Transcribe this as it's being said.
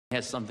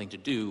has something to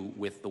do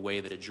with the way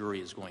that a jury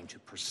is going to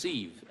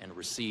perceive and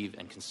receive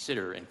and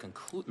consider and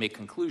make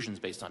conclusions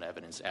based on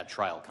evidence at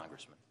trial,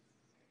 Congressman.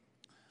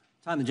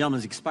 Time the gentleman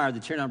has expired. The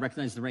chair now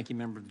recognizes the ranking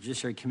member of the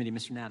Judiciary Committee,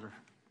 Mr. Nadler.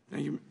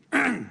 Thank you.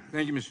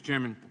 Thank you, Mr.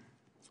 Chairman.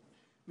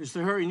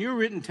 Mr. Hur, in your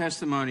written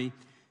testimony,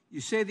 you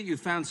say that you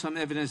found some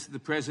evidence that the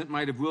President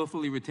might have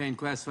willfully retained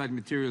classified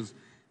materials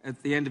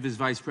at the end of his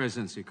vice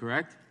presidency,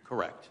 correct?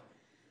 Correct.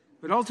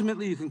 But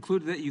ultimately, you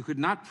concluded that you could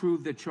not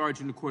prove that charge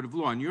in a court of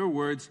law. In your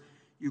words,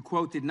 you,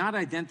 quote, did not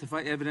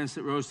identify evidence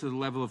that rose to the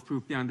level of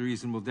proof beyond a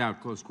reasonable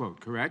doubt, close quote,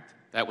 correct?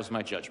 That was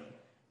my judgment.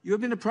 You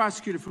have been a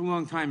prosecutor for a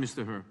long time,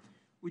 Mr. Hur.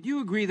 Would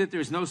you agree that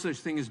there's no such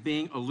thing as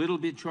being a little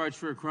bit charged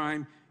for a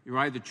crime? You're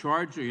either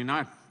charged or you're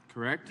not,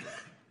 correct?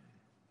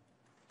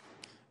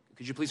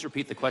 Could you please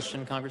repeat the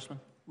question, Congressman?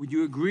 Would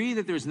you agree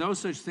that there's no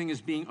such thing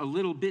as being a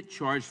little bit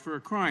charged for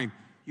a crime?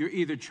 You're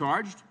either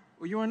charged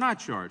or you are not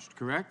charged,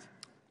 correct?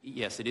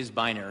 Yes, it is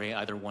binary.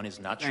 Either one is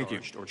not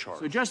charged or charged.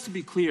 So just to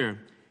be clear,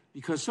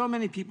 because so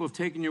many people have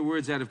taken your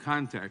words out of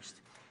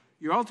context,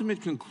 your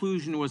ultimate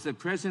conclusion was that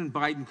President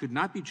Biden could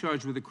not be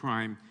charged with a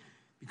crime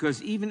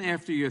because even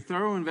after your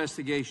thorough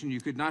investigation,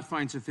 you could not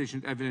find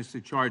sufficient evidence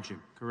to charge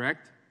him,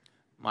 correct?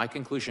 My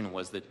conclusion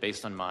was that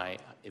based on my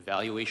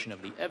evaluation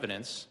of the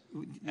evidence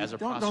as a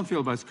prosecutor... Don't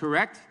feel buzz,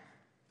 correct?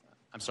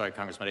 I'm sorry,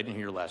 Congressman, I didn't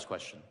hear your last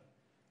question.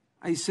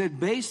 I said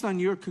based on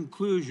your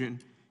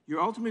conclusion, your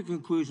ultimate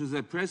conclusion is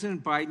that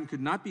President Biden could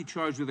not be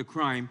charged with a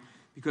crime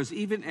because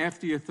even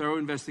after your thorough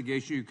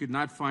investigation, you could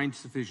not find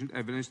sufficient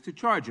evidence to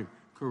charge him.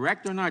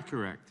 Correct or not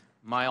correct?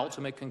 My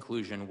ultimate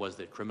conclusion was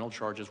that criminal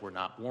charges were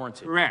not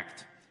warranted.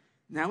 Correct.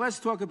 Now let's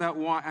talk about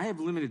why. I have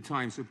limited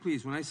time, so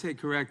please, when I say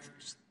correct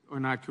or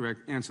not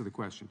correct, answer the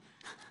question.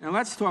 Now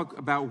let's talk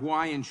about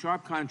why, in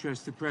sharp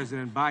contrast to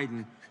President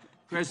Biden,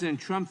 President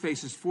Trump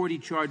faces 40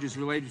 charges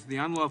related to the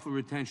unlawful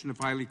retention of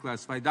highly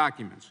classified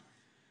documents.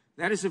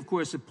 That is, of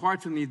course,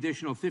 apart from the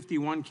additional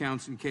 51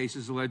 counts in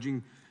cases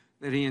alleging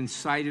that he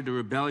incited a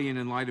rebellion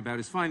and lied about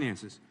his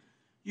finances.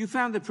 You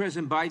found that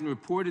President Biden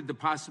reported the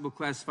possible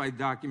classified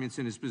documents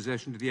in his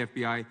possession to the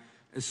FBI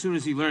as soon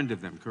as he learned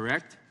of them,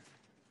 correct?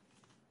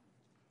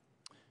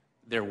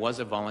 There was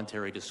a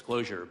voluntary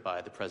disclosure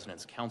by the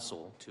President's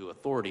counsel to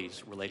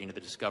authorities relating to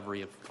the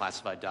discovery of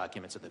classified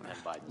documents at the then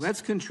Biden.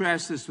 Let's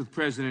contrast this with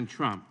President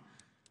Trump.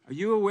 Are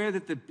you aware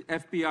that the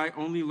FBI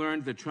only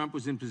learned that Trump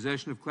was in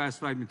possession of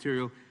classified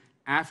material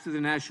after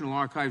the National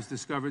Archives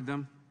discovered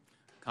them?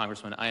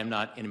 Congressman, I am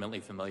not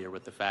intimately familiar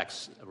with the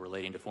facts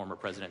relating to former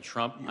President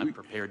Trump. I'm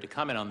prepared to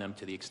comment on them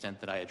to the extent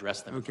that I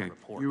address them in the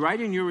report. You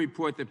write in your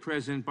report that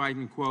President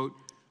Biden, quote,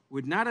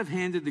 would not have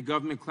handed the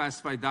government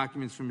classified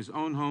documents from his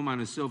own home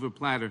on a silver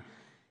platter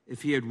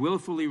if he had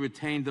willfully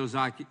retained those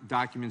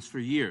documents for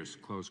years,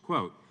 close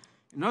quote.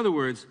 In other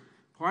words,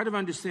 part of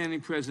understanding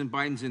President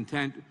Biden's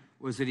intent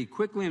was that he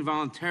quickly and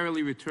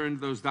voluntarily returned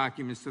those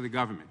documents to the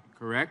government,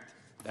 correct?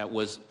 That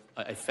was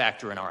a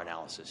factor in our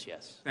analysis,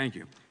 yes. Thank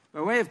you.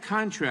 By way of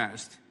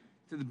contrast,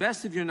 to the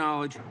best of your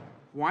knowledge,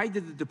 why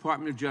did the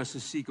Department of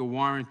Justice seek a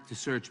warrant to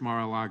search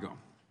Mar-a-Lago?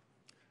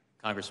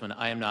 Congressman,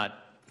 I am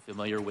not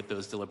familiar with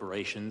those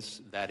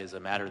deliberations. That is a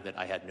matter that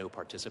I had no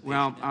participation in.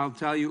 Well, I'll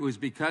tell you, it was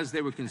because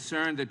they were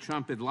concerned that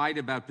Trump had lied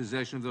about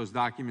possession of those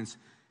documents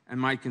and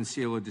might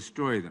conceal or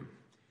destroy them.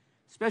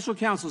 Special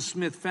Counsel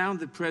Smith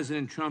found that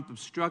President Trump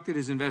obstructed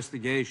his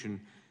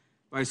investigation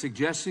by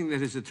suggesting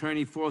that his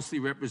attorney falsely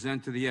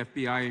represent to the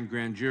FBI and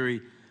grand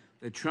jury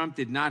that Trump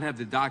did not have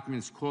the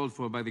documents called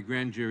for by the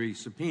grand jury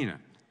subpoena.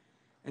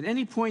 At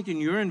any point in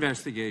your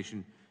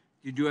investigation,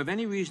 did you have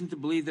any reason to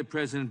believe that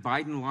President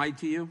Biden lied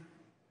to you?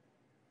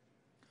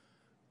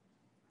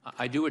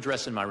 I do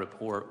address in my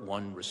report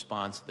one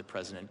response the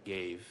President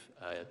gave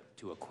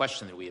to a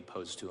question that we had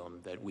posed to him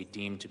that we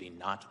deemed to be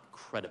not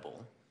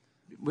credible.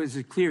 Was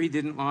it clear he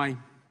didn't lie?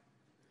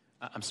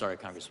 I'm sorry,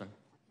 Congressman.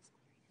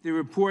 The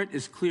report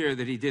is clear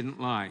that he didn't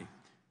lie,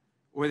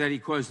 or that he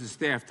caused his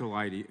staff to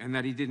lie to you, and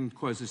that he didn't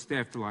cause his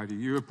staff to lie to you.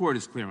 Your report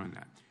is clear on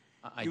that.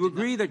 Do you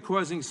agree that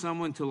causing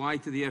someone to lie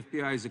to the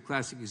FBI is a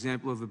classic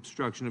example of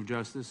obstruction of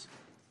justice?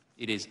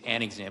 It is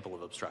an example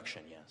of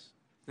obstruction, yes.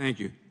 Thank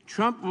you.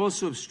 Trump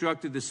also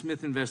obstructed the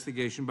Smith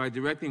investigation by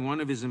directing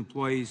one of his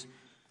employees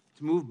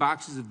to move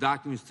boxes of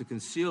documents to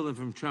conceal them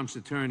from Trump's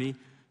attorney,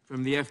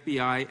 from the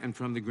FBI, and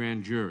from the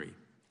grand jury.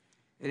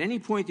 At any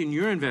point in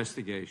your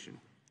investigation,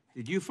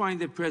 did you find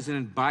that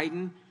President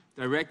Biden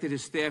directed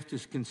his staff to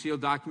conceal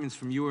documents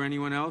from you or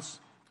anyone else?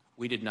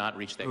 We did not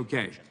reach that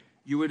conclusion.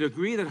 You would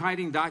agree that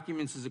hiding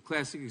documents is a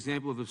classic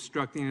example of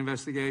obstructing an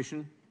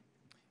investigation?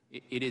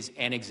 It is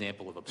an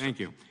example of obstruction. Thank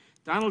you.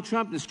 Donald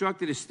Trump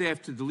instructed his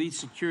staff to delete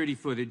security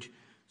footage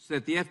so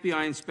that the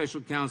FBI and special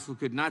counsel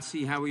could not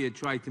see how he had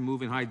tried to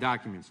move and hide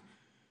documents.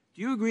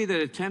 Do you agree that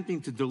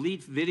attempting to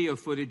delete video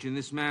footage in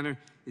this manner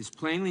is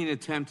plainly an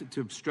attempt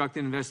to obstruct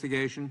an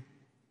investigation?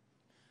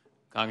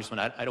 Congressman,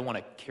 I don't want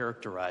to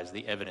characterize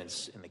the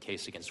evidence in the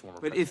case against former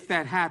But President. if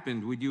that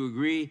happened, would you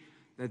agree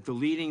that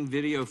deleting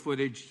video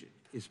footage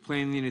is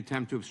plainly an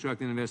attempt to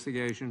obstruct an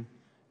investigation?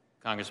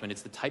 Congressman,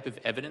 it's the type of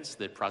evidence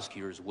that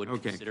prosecutors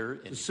would consider.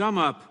 To sum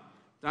up,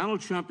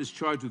 Donald Trump is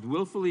charged with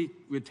willfully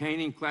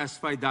retaining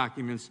classified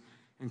documents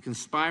and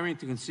conspiring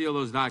to conceal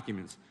those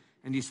documents,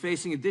 and he's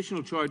facing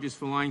additional charges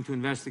for lying to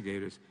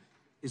investigators.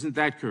 Isn't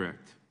that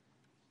correct?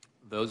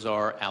 Those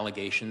are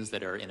allegations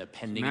that are in a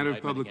pending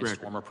indictment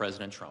against former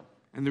President Trump.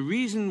 And the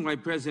reason why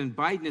President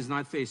Biden is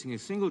not facing a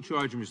single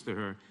charge, Mr.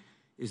 Hur,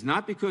 is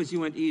not because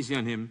you went easy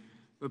on him,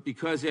 but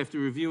because after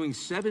reviewing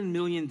 7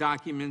 million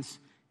documents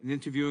and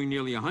interviewing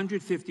nearly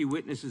 150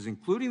 witnesses,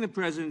 including the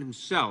president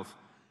himself,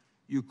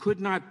 you could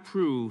not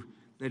prove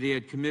that he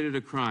had committed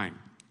a crime.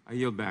 I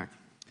yield back.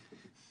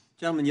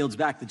 Gentleman yields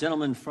back. The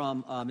gentleman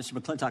from Mr.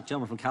 McClintock,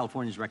 gentleman from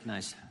California, is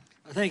recognized.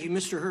 Thank you,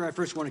 Mr. Hur. I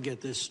first want to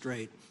get this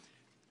straight.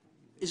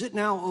 Is it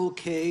now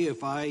okay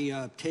if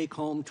I take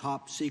home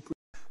top secret?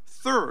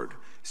 Third,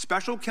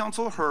 Special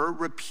Counsel Hur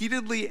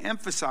repeatedly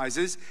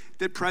emphasizes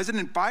that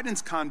President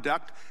Biden's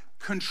conduct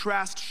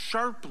contrasts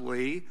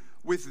sharply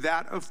with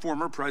that of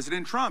former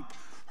President Trump.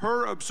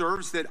 Hur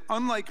observes that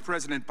unlike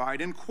President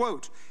Biden,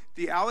 quote,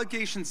 the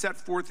allegations set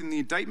forth in the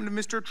indictment of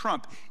Mr.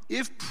 Trump,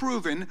 if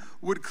proven,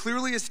 would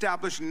clearly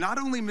establish not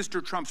only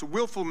Mr. Trump's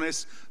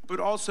willfulness, but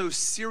also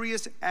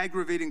serious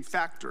aggravating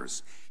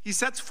factors. He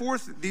sets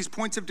forth these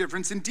points of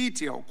difference in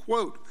detail,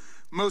 quote,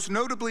 most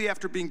notably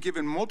after being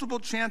given multiple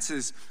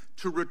chances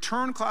to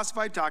return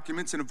classified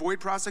documents and avoid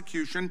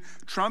prosecution,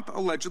 Trump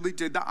allegedly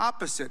did the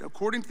opposite.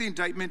 According to the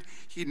indictment,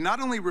 he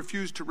not only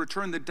refused to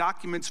return the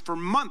documents for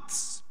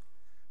months,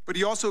 but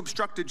he also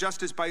obstructed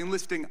justice by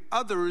enlisting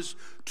others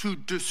to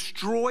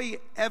destroy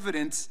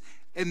evidence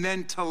and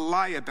then to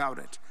lie about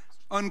it,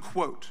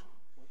 unquote.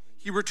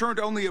 He returned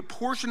only a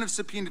portion of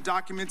subpoenaed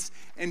documents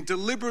and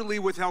deliberately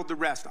withheld the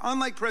rest.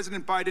 Unlike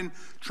President Biden,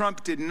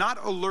 Trump did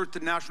not alert the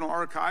National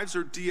Archives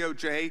or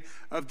DOJ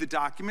of the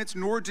documents,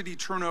 nor did he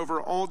turn over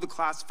all the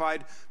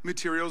classified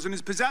materials in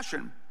his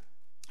possession.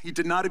 He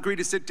did not agree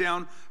to sit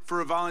down for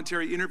a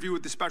voluntary interview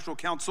with the special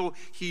counsel.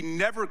 He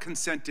never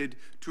consented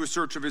to a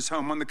search of his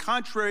home. On the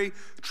contrary,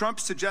 Trump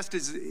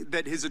suggested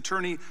that his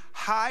attorney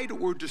hide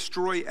or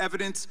destroy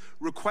evidence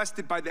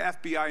requested by the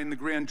FBI and the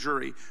grand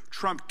jury.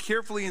 Trump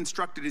carefully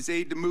instructed his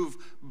aide to move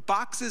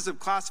boxes of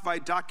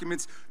classified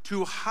documents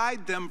to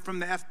hide them from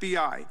the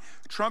FBI.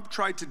 Trump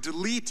tried to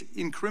delete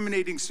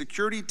incriminating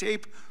security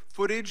tape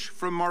footage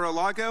from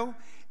Mar-a-Lago,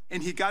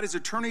 and he got his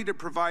attorney to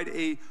provide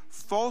a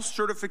false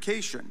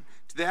certification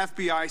to the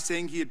FBI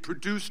saying he had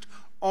produced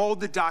all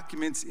the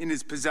documents in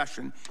his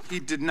possession. He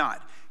did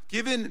not.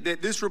 Given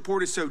that this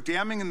report is so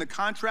damning in the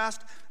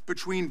contrast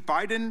between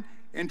Biden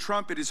and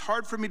Trump, it is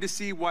hard for me to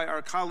see why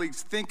our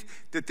colleagues think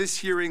that this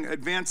hearing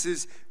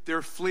advances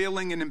their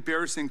flailing and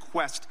embarrassing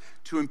quest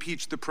to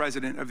impeach the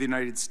President of the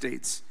United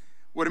States.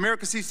 What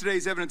America sees today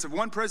is evidence of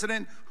one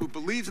president who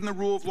believes in the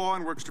rule of law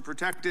and works to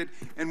protect it,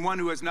 and one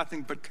who has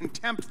nothing but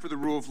contempt for the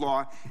rule of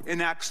law and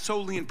acts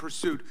solely in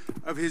pursuit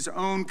of his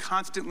own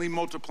constantly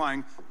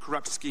multiplying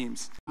corrupt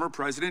schemes. Former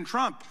President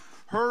Trump.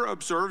 Hur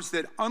observes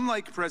that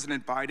unlike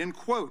President Biden,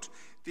 quote,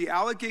 the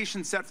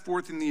allegations set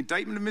forth in the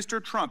indictment of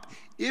Mr. Trump,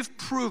 if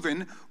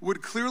proven,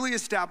 would clearly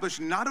establish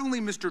not only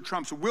Mr.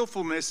 Trump's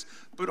willfulness,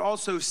 but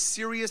also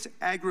serious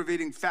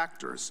aggravating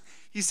factors.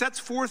 He sets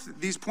forth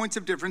these points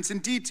of difference in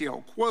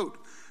detail, quote,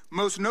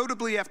 most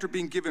notably after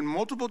being given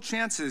multiple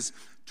chances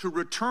to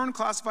return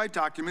classified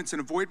documents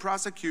and avoid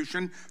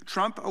prosecution,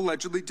 Trump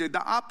allegedly did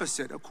the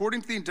opposite.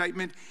 According to the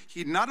indictment,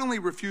 he not only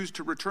refused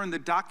to return the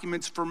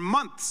documents for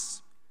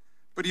months,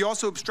 but he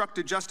also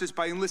obstructed justice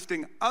by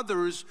enlisting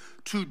others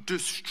to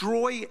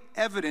destroy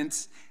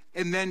evidence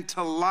and then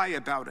to lie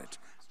about it,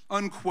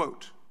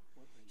 unquote.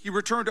 He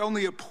returned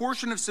only a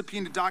portion of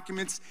subpoenaed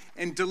documents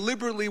and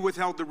deliberately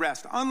withheld the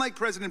rest. Unlike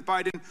President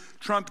Biden,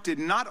 Trump did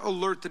not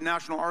alert the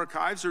National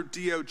Archives or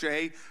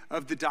DOJ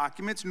of the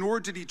documents, nor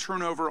did he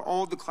turn over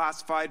all the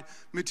classified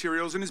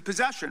materials in his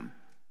possession.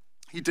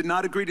 He did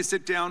not agree to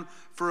sit down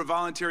for a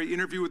voluntary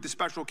interview with the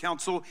special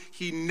counsel.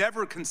 He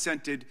never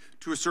consented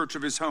to a search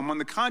of his home. On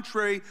the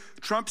contrary,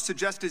 Trump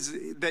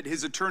suggested that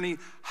his attorney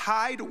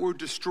hide or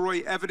destroy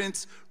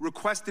evidence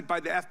requested by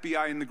the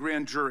FBI and the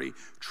grand jury.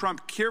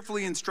 Trump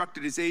carefully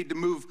instructed his aide to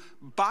move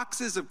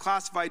boxes of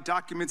classified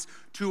documents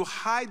to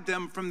hide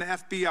them from the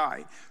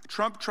FBI.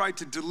 Trump tried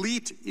to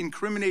delete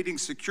incriminating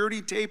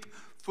security tape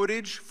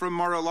footage from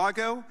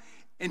Mar-a-Lago,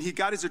 and he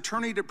got his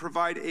attorney to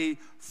provide a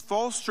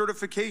false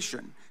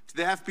certification to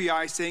the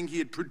FBI saying he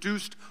had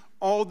produced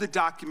all the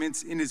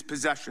documents in his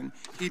possession.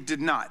 He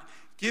did not.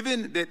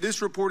 Given that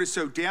this report is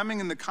so damning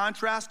in the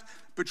contrast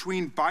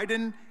between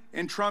Biden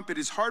and Trump, it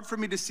is hard for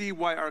me to see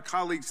why our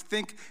colleagues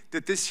think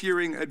that this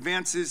hearing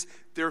advances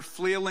their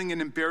flailing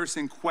and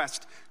embarrassing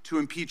quest to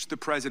impeach the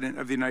President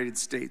of the United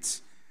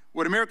States.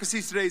 What America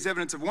sees today is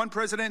evidence of one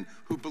president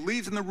who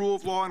believes in the rule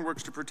of law and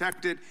works to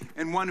protect it,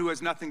 and one who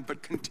has nothing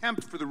but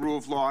contempt for the rule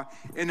of law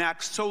and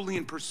acts solely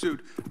in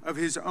pursuit of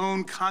his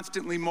own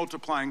constantly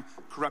multiplying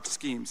corrupt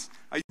schemes.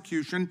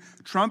 Execution,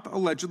 Trump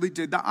allegedly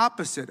did the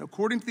opposite.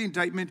 According to the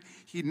indictment,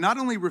 he not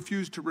only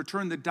refused to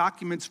return the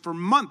documents for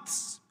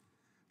months,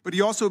 but he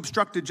also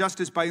obstructed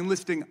justice by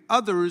enlisting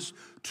others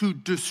to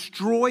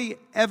destroy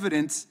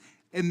evidence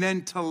and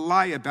then to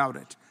lie about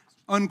it,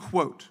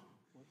 unquote.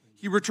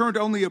 He returned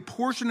only a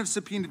portion of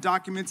subpoenaed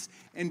documents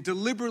and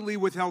deliberately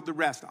withheld the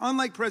rest.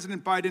 Unlike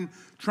President Biden,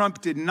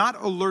 Trump did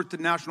not alert the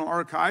National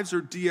Archives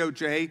or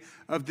DOJ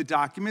of the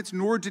documents,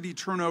 nor did he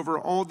turn over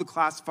all the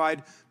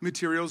classified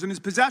materials in his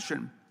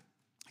possession.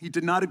 He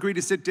did not agree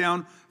to sit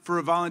down for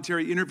a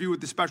voluntary interview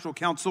with the special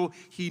counsel.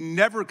 He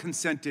never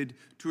consented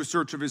to a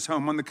search of his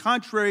home. On the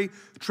contrary,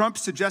 Trump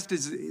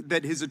suggested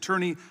that his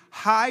attorney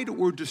hide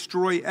or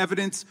destroy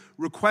evidence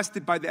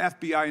requested by the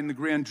FBI and the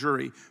grand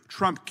jury.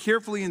 Trump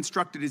carefully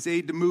instructed his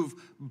aide to move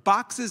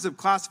boxes of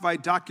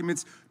classified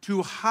documents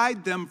to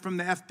hide them from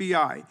the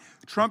FBI.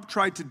 Trump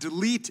tried to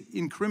delete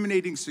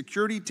incriminating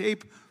security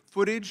tape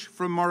footage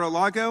from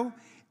Mar-a-Lago,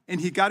 and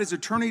he got his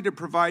attorney to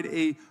provide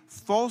a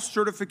false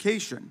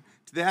certification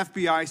to the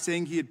FBI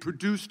saying he had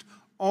produced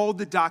all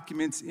the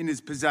documents in his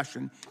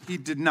possession. He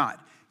did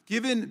not.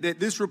 Given that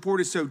this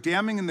report is so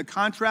damning in the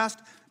contrast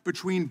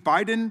between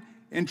Biden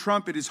and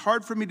Trump, it is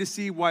hard for me to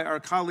see why our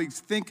colleagues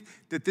think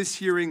that this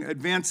hearing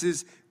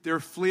advances their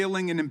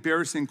flailing and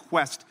embarrassing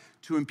quest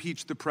to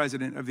impeach the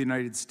President of the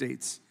United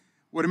States.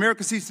 What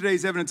America sees today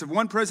is evidence of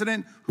one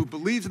president who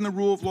believes in the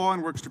rule of law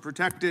and works to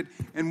protect it,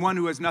 and one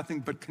who has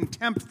nothing but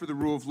contempt for the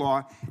rule of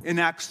law and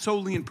acts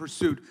solely in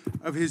pursuit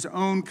of his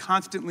own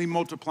constantly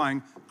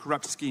multiplying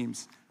corrupt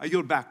schemes. I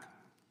yield back.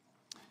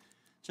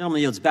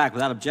 Gentleman yields back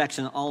without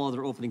objection. All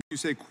other opening. You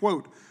say,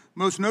 quote,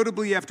 most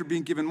notably, after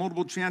being given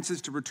multiple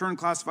chances to return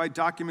classified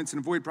documents and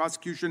avoid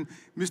prosecution,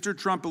 Mr.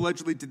 Trump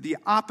allegedly did the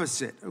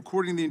opposite.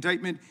 According to the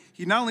indictment,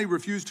 he not only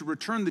refused to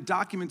return the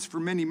documents for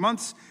many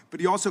months,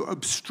 but he also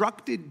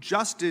obstructed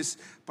justice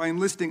by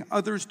enlisting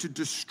others to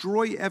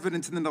destroy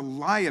evidence and then to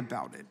lie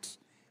about it.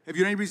 Have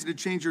you any reason to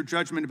change your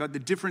judgment about the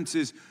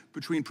differences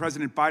between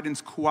President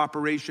Biden's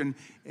cooperation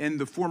and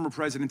the former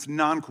president's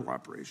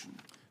non-cooperation?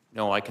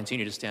 No, I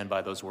continue to stand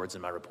by those words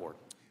in my report.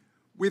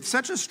 With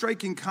such a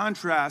striking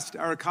contrast,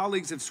 our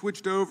colleagues have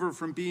switched over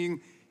from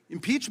being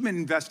impeachment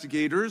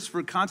investigators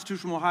for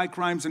constitutional high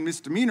crimes and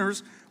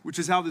misdemeanors, which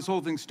is how this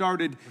whole thing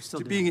started,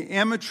 to being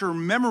amateur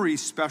memory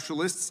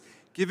specialists,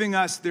 giving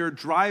us their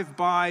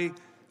drive-by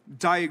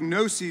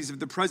diagnoses of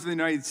the President of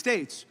the United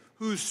States,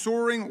 whose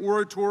soaring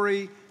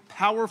oratory,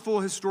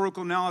 powerful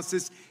historical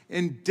analysis,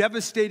 and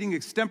devastating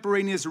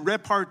extemporaneous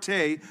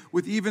repartee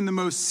with even the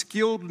most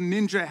skilled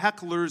ninja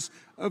hecklers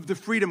of the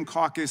Freedom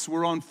Caucus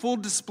were on full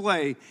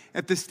display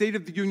at the State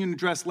of the Union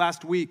address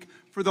last week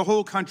for the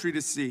whole country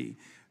to see.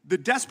 The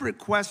desperate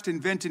quest to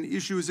invent an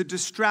issue is a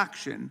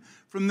distraction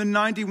from the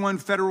 91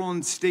 federal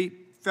and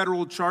state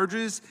federal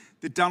charges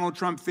that Donald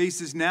Trump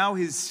faces now,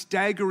 his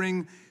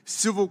staggering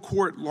civil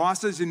court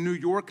losses in New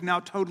York now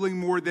totaling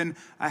more than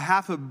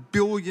 $500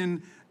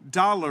 million,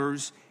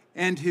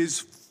 and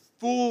his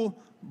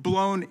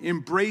full-blown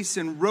embrace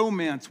and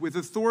romance with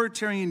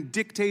authoritarian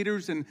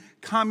dictators and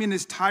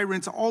communist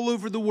tyrants all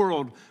over the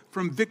world,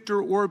 from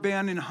Viktor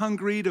Orban in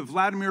Hungary to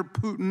Vladimir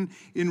Putin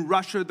in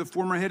Russia, the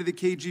former head of the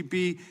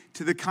KGB,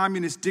 to the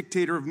communist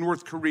dictator of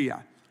North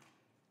Korea.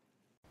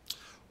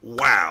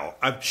 Wow,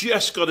 I've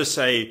just got to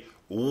say,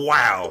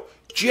 wow.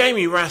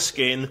 Jamie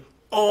Raskin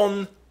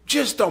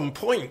just on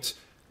point.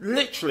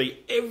 Literally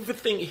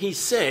everything he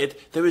said,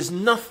 there is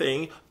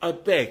nothing, I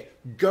beg,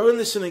 go and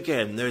listen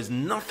again. There is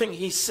nothing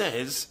he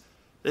says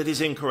that is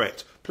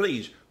incorrect.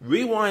 Please,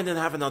 rewind and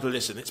have another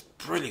listen. It's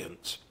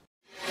brilliant.